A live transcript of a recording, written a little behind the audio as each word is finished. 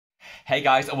Hey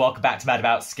guys, and welcome back to Mad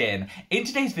About Skin. In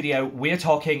today's video, we're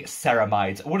talking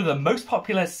ceramides, one of the most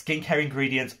popular skincare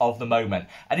ingredients of the moment,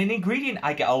 and an ingredient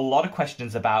I get a lot of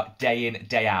questions about day in,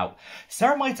 day out.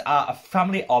 Ceramides are a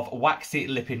family of waxy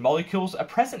lipid molecules that are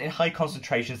present in high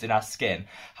concentrations in our skin.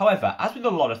 However, as with a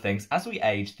lot of things, as we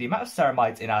age, the amount of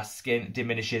ceramides in our skin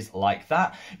diminishes like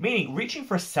that, meaning reaching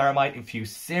for a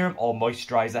ceramide-infused serum or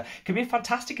moisturizer can be a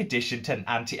fantastic addition to an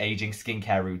anti-aging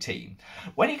skincare routine.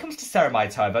 When it comes to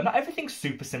ceramides, however, not everything's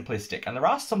super simplistic, and there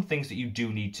are some things that you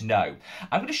do need to know.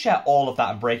 I'm going to share all of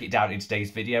that and break it down in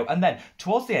today's video, and then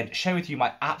towards the end share with you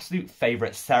my absolute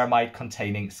favourite ceramide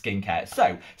containing skincare.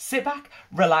 So sit back,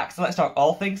 relax, and let's talk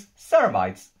all things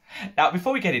ceramides. Now,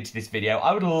 before we get into this video,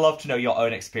 I would love to know your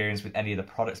own experience with any of the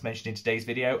products mentioned in today's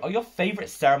video or your favourite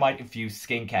ceramide-infused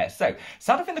skincare. So,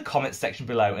 sound off in the comments section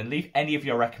below and leave any of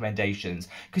your recommendations,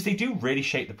 because they do really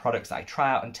shape the products that I try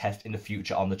out and test in the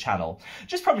future on the channel.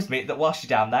 Just promise me that whilst you're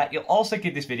down there, you'll also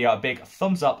give this video a big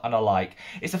thumbs up and a like.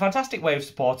 It's a fantastic way of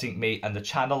supporting me and the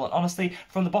channel, and honestly,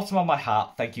 from the bottom of my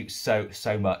heart, thank you so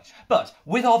much. But,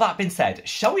 with all that being said,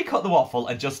 shall we cut the waffle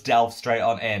and just delve straight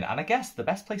on in? And I guess the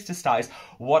best place to start is,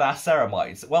 what are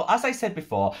ceramides? Well, as I said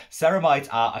before, ceramides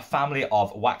are a family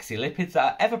of waxy lipids that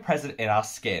are ever present in our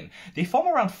skin. They form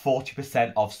around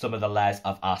 40% of some of the layers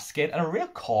of our skin and are a real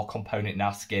core component in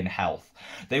our skin health.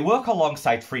 They work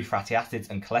alongside free fatty acids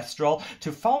and cholesterol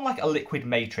to form like a liquid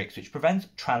matrix which prevents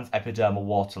transepidermal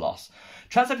water loss.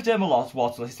 Transepidermal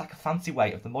water loss is like a fancy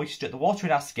way of the moisture, the water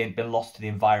in our skin being lost to the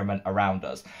environment around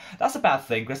us. That's a bad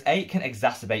thing because A, it can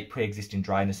exacerbate pre-existing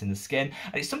dryness in the skin,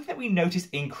 and it's something that we notice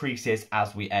increases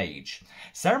as we age.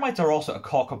 Ceramides are also a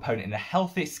core component in a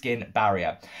healthy skin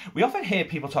barrier. We often hear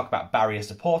people talk about barrier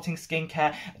supporting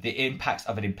skincare, the impacts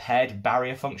of an impaired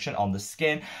barrier function on the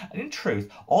skin, and in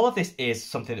truth, all of this is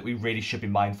something that we really should be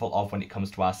mindful of when it comes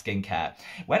to our skincare.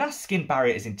 When our skin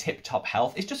barrier is in tip-top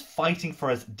health, it's just fighting for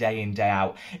us day in, day out.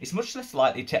 It's much less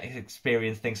likely to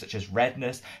experience things such as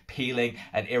redness, peeling,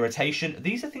 and irritation.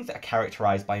 These are things that are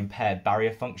characterised by impaired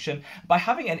barrier function. By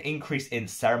having an increase in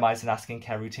ceramides in our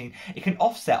skincare routine, it can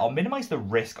offset or minimise the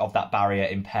risk of that barrier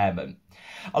impairment.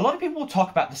 A lot of people will talk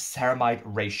about the ceramide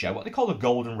ratio, what they call the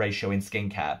golden ratio in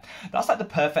skincare. That's like the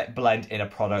perfect blend in a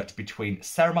product between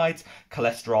ceramides,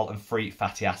 cholesterol, and free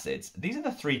fatty acids. These are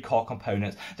the three core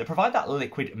components that provide that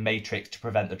liquid matrix to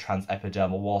prevent the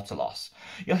transepidermal water loss.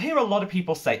 You'll hear a lot of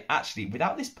people say, actually,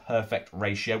 without this perfect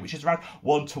ratio, which is around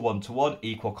 1 to 1 to 1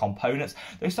 equal components,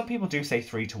 though some people do say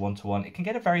 3 to 1 to 1, it can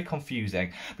get very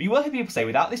confusing. But you will hear people say,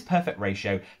 without this perfect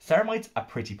ratio, ceramides are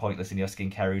pretty pointless in your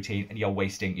skincare routine and you're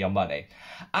wasting your money.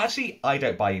 Actually, I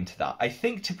don't buy into that. I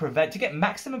think to get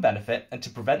maximum benefit and to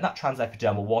prevent that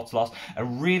transepidermal water loss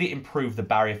and really improve the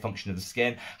barrier function of the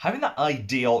skin, having that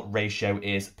ideal ratio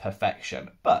is perfection.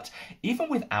 But even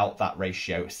without that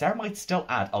ratio, ceramides still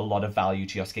add a lot of value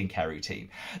to your skincare routine.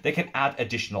 They can add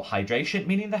additional hydration,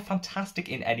 meaning they're fantastic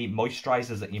in any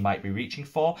moisturizers that you might be reaching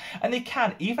for, and they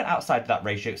can, even outside of that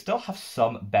ratio, still have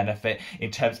some benefit in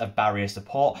terms of barrier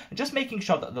support and just making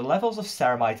sure that the levels of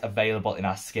ceramides available in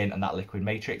our skin and that liquid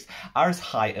matrix are as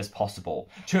high as possible.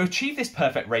 To achieve this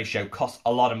perfect ratio costs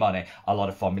a lot of money, a lot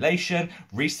of formulation,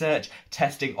 research,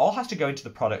 testing, all has to go into the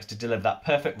products to deliver that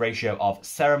perfect ratio of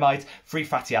ceramides, free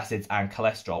fatty acids, and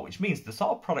cholesterol, which means the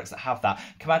sort of products that have that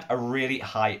command a really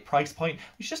high price point,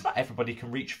 which just not everybody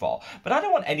can reach for. But I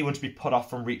don't want anyone to be put off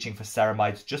from reaching for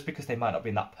ceramides just because they might not be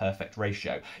in that perfect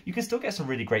ratio. You can still get some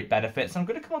really great benefits, and I'm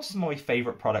going to come on to some of my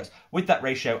favourite products with that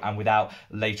ratio and without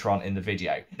later on in the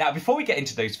video. Now, before we get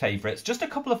into those favourites, just a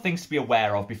couple of things to be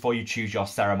aware of before you choose your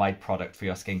ceramide product for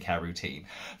your skincare routine.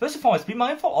 First and foremost, be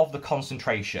mindful of the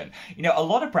concentration. You know, a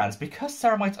lot of brands, because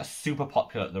ceramides are super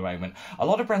popular at the moment, a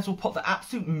lot of brands will put the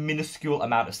absolute minuscule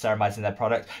amount of ceramides in their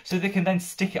product so they can then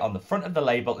stick it on the front of the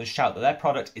label and shout that their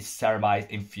product is ceramide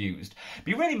infused.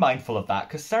 Be really mindful of that,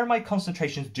 because ceramide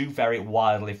concentrations do vary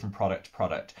wildly from product to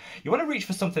product. You want to reach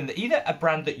for something that either a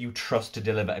brand that you trust to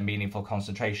deliver a meaningful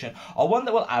concentration, or one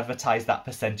that will advertise that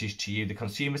percentage to you, the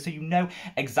consumer, so you know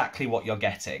exactly what you're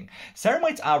getting.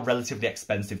 Ceramides are relatively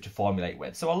expensive to formulate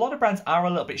with, so a lot of brands are a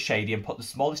little bit shady and put the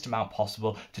smallest amount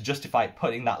possible to justify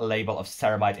putting that label of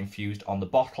ceramide infused on the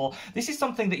bottle. This is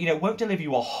something that, you know, won't deliver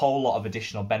you a whole lot of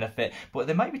additional benefit, but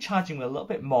they might be charging you a little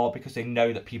bit more because they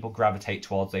know that people gravitate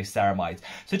towards those ceramides.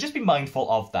 So just be mindful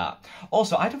of that.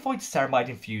 Also, I'd avoid ceramide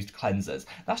infused cleansers.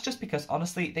 That's just because,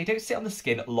 honestly, they don't sit on the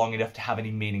skin long enough to have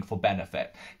any meaningful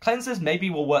benefit. Cleansers, maybe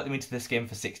we'll work them into the skin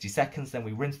for 60 seconds, then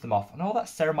we rinse them off and all that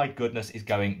ceramide goodness is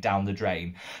going down the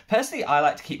drain. Personally, I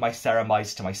like to keep my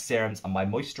ceramides to my serums and my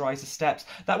moisturizer steps.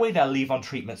 That way they'll leave on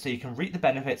treatment so you can reap the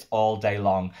benefits all day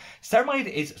long. Ceramide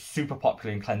is super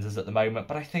popular in cleansers at the moment,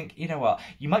 but I think, you know what,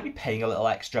 you might be paying a little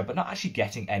extra but not actually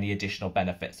getting any additional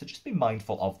benefits, so just be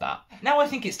mindful of that. Now I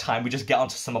think it's time we just get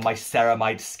onto some of my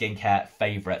ceramide skincare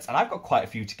favourites, and I've got quite a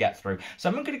few to get through, so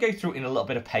I'm going to go through in a little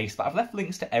bit of pace, but I've left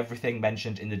links to everything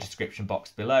mentioned in the description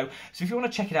box below, so if you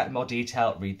want to check it out in more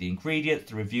detail, read the ingredients,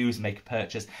 the reviews, make a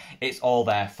purchase, it's all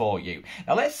there for you.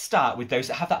 Now let's start with those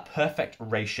that have that perfect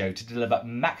ratio to deliver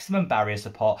maximum barrier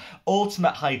support,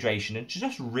 ultimate hydration, and to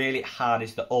just really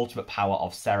harness the ultimate power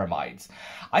of ceramides.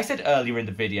 I said earlier in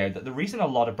the video that the reason a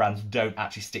lot of brands don't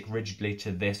actually stick rigidly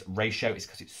to this ratio is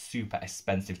because it's super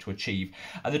expensive to achieve,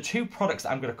 and the two products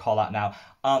that I'm going to call out now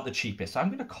aren't the cheapest, so I'm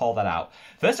going to call that out.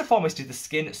 First and foremost is the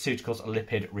SkinCeuticals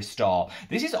Lipid Restore.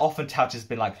 This is often touted as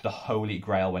being like the holy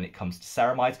grail when it comes to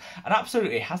ceramides, and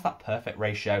absolutely it has that perfect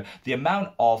ratio. The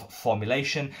amount of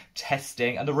formulation,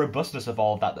 testing, and the robustness of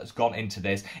all of that that's gone into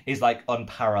this is like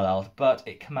unparalleled, but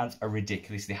it commands a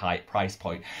ridiculously high price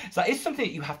point. So that is something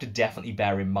that you have to definitely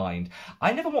bear in mind.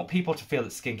 I never want people to feel that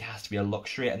skincare has to be a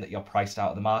luxury and that you're priced out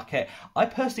of the market. I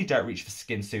personally don't reach for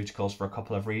SkinCeuticals for a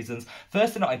couple of reasons.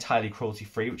 First, they're not entirely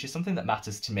cruelty-free, which is something that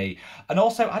matters to me. And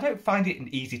also, I don't find it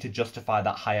easy to justify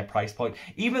that higher price point,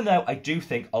 even though I do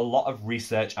think a lot of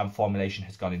research and formulation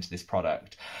has gone into this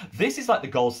product. This is like the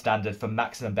gold standard for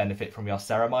maximum benefit from your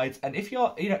ceramides, and if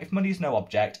you're, if money is no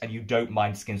object and you don't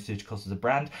mind SkinCeuticals as a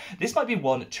brand, this might be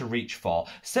one to reach for.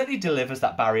 Certainly delivers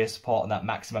that barrier support and that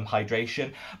maximum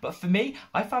hydration, but for me,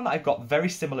 I found that I've got very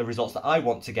similar results that I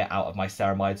want to get out of my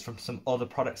ceramides from some other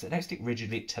products that don't stick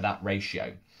rigidly to that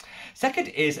ratio. Second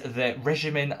is the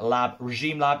Regime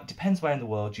Lab, depends where in the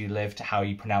world you live to how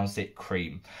you pronounce it,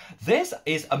 cream. This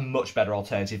is a much better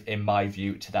alternative in my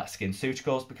view to that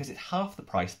SkinCeuticals because it's half the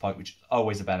price point, which is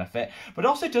always a benefit, but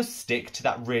also does stick to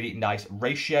that really nice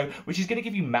ratio, which is going to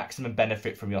give you maximum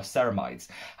benefit from your ceramides.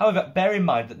 However, bear in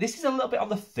mind that this is a little bit on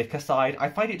the thicker side. I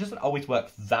find it doesn't always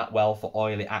work that well for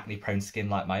oily, acne-prone skin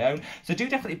like my own, so do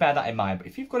definitely bear that in mind. But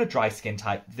if you've got a dry skin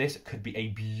type, this could be a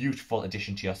beautiful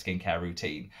addition to your skincare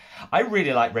routine. I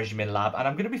really like Regime Lab, and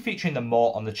I'm going to be featuring them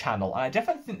more on the channel, and I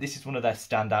definitely think this is one of their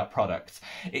standout products.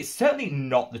 It's certainly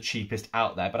not the cheapest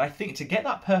out there, but I think to get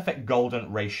that perfect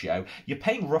golden ratio, you're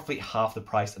paying roughly half the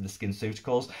price of the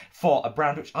SkinCeuticals for a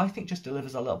brand which I think just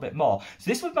delivers a little bit more. So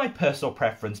this was my personal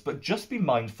preference, but just be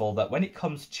mindful that when it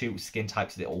comes to skin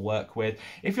types that it'll work with,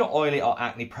 if you're oily or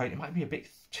acne prone, it might be a bit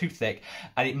too thick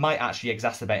and it might actually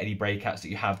exacerbate any breakouts that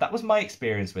you have. That was my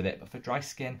experience with it, but for dry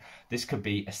skin, this could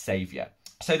be a saviour.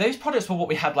 So those products were what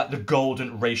we had like the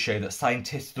golden ratio that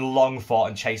scientists long for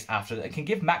and chase after, that can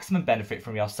give maximum benefit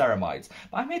from your ceramides.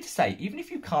 But I'm here to say, even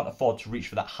if you can't afford to reach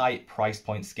for that high price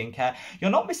point skincare, you're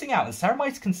not missing out, and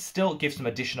ceramides can still give some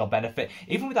additional benefit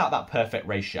even without that perfect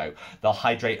ratio. They'll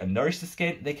hydrate and nourish the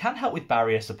skin, they can help with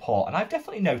barrier support, and I've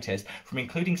definitely noticed from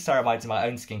including ceramides in my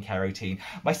own skincare routine,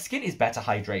 my skin is better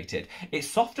hydrated. It's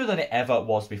softer than it ever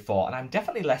was before, and I'm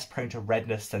definitely less prone to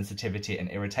redness, sensitivity and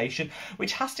irritation,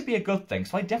 which has to be a good thing.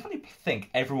 So I definitely think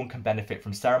everyone can benefit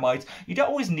from ceramides. You don't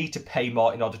always need to pay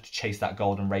more in order to chase that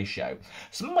golden ratio.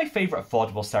 Some of my favourite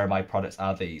affordable ceramide products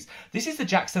are these. This is the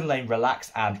Jackson Lane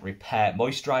Relax and Repair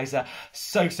Moisturiser.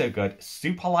 So good,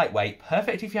 super lightweight,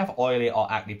 perfect if you have oily or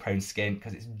acne prone skin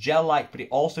because it's gel-like, but it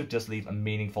also does leave a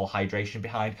meaningful hydration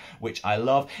behind, which I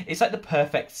love. It's like the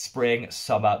perfect spring,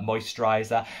 summer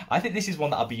moisturiser. I think this is one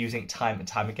that I'll be using time and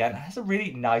time again. It has a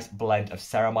really nice blend of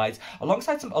ceramides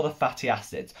alongside some other fatty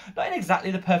acids. Not in exactly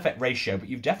the perfect ratio, but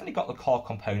you've definitely got the core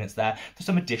components there for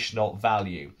some additional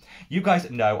value. You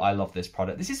guys know I love this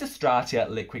product. This is the Stratia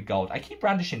Liquid Gold. I keep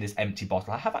brandishing this empty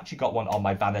bottle. I have actually got one on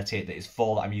my vanity that is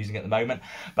full that I'm using at the moment,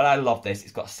 but I love this.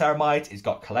 It's got ceramides, it's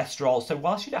got cholesterol, so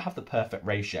whilst you don't have the perfect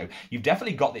ratio, you've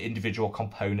definitely got the individual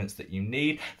components that you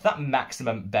need for that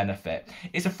maximum benefit.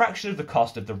 It's a fraction of the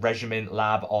cost of the Regime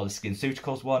Lab or the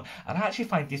SkinCeuticals one, and I actually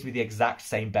find it gives me the exact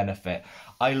same benefit.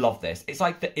 I love this. It's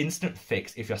like the instant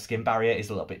fix if your skin barrier is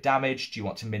a little bit damaged, you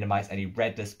want to minimize any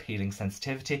redness, peeling,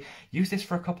 sensitivity. Use this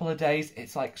for a couple of days.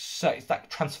 It's like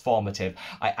transformative.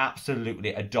 I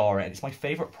absolutely adore it. It's my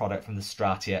favorite product from the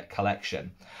Stratia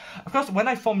collection. Of course, when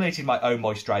I formulated my own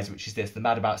moisturizer, which is this, the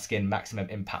Mad About Skin Maximum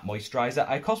Impact Moisturizer,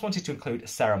 I of course wanted to include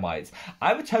ceramides.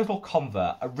 I'm a total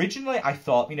convert. Originally, I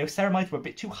thought, ceramides were a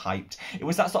bit too hyped. It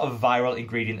was that sort of viral general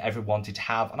ingredient everyone wanted to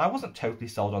have, and I wasn't totally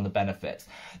sold on the benefits.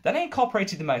 Then I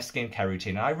incorporated them in my skincare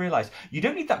routine, and I realised you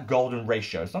don't need that golden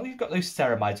ratio. As long as you've got those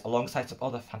ceramides alongside some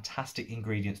other fantastic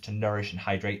ingredients to nourish and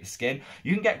hydrate the skin,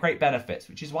 you can get great benefits,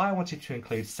 which is why I wanted to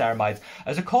include ceramides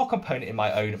as a core component in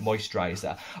my own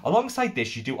moisturiser. Alongside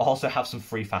this, you do also have some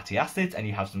free fatty acids and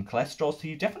you have some cholesterol, so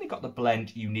you've definitely got the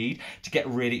blend you need to get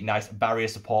really nice barrier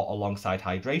support alongside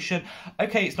hydration.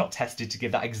 Okay, it's not tested to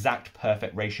give that exact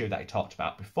perfect ratio that I talked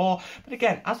about before, but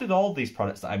again, as with all these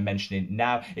products that I'm mentioning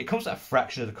now, it comes at a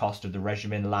fraction of the cost of the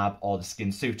regimen lab or the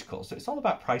SkinCeuticals, so it's all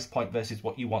about price point versus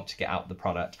what you want to get out of the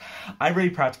product. I'm really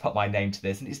proud to put my name to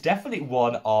this, and it's definitely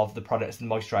one of the products and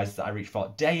moisturisers that I reach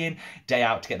for day in, day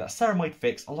out to get that ceramide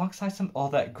fix alongside some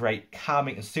other great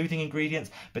calming and soothing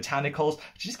ingredients, botanicals,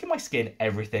 to just give my skin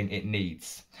everything it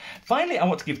needs. Finally, I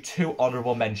want to give two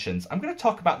honourable mentions. I'm going to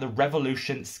talk about the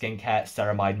Revolution Skincare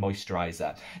Ceramide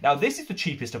Moisturiser. Now, this is the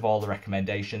cheapest of all the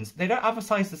recommendations. They don't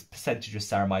advertise this percentage of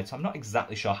ceramide, so I'm not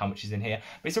exactly sure how much is in here,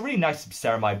 but it's a really nice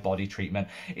ceramide body treatment.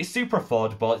 It's super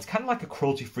affordable. It's kind of like a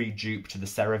cruelty-free dupe to the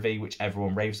CeraVe, which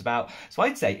everyone raves about. So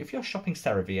I'd say if you're shopping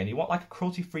CeraVe and you want like a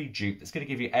cruelty-free dupe that's going to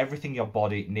give you everything your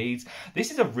body needs,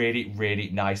 this is a really, really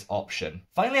nice option.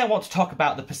 Finally, I want to talk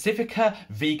about the Pacifica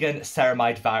Vegan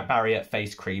Ceramide Barrier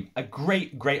Face Cream. A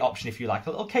great option if you like a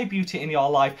little K-beauty in your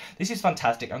life. This is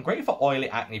fantastic and great for oily,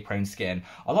 acne-prone skin.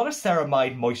 A lot of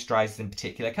ceramide moisturisers in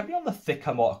particular can be on the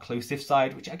thicker, more occlusive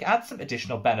side, which adds some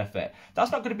additional benefit.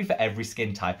 That's not going to be for every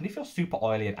skin type, and if you're super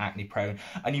oily and acne-prone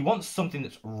and you want something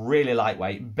that's really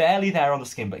lightweight, barely there on the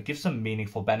skin, but it gives some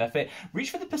meaningful benefit,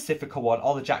 reach for the Pacifica one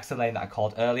or the Jackson Lane that I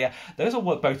called earlier. Those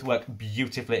will both work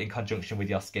beautifully in conjunction with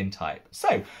your skin type.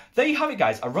 So, there you have it,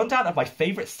 guys. A rundown of my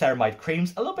favourite ceramide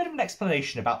creams, a little bit of an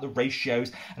explanation about the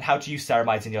ratios and how to use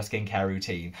ceramides in your skincare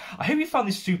routine. I hope you found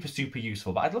this super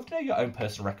useful, but I'd love to know your own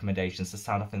personal recommendations to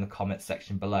sound off in the comments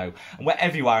section below. And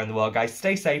wherever you are in the world, guys,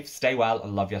 stay safe, stay well,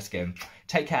 and love your skin.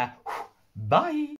 Take care. Bye.